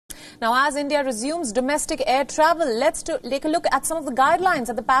Now, as India resumes domestic air travel, let's take a look at some of the guidelines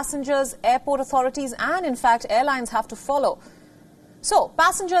that the passengers, airport authorities and, in fact, airlines have to follow. So,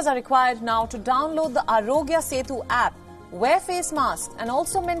 passengers are required now to download the Arogya Setu app, wear face masks and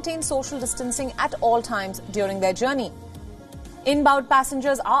also maintain social distancing at all times during their journey. Inbound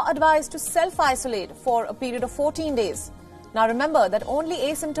passengers are advised to self-isolate for a period of 14 days. Now remember that only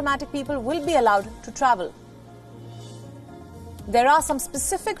asymptomatic people will be allowed to travel. There are some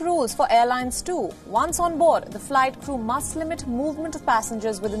specific rules for airlines too. Once on board, the flight crew must limit movement of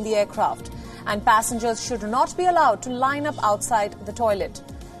passengers within the aircraft, and passengers should not be allowed to line up outside the toilet.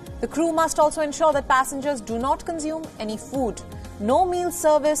 The crew must also ensure that passengers do not consume any food. No meal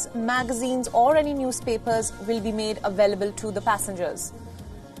service, magazines or any newspapers will be made available to the passengers.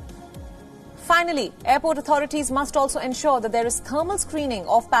 Finally, airport authorities must also ensure that there is thermal screening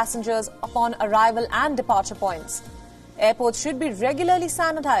of passengers upon arrival and departure points. Airports should be regularly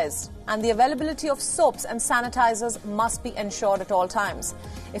sanitized and the availability of soaps and sanitizers must be ensured at all times.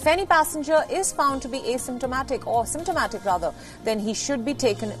 If any passenger is found to be asymptomatic or symptomatic rather, then he should be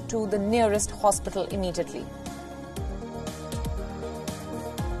taken to the nearest hospital immediately.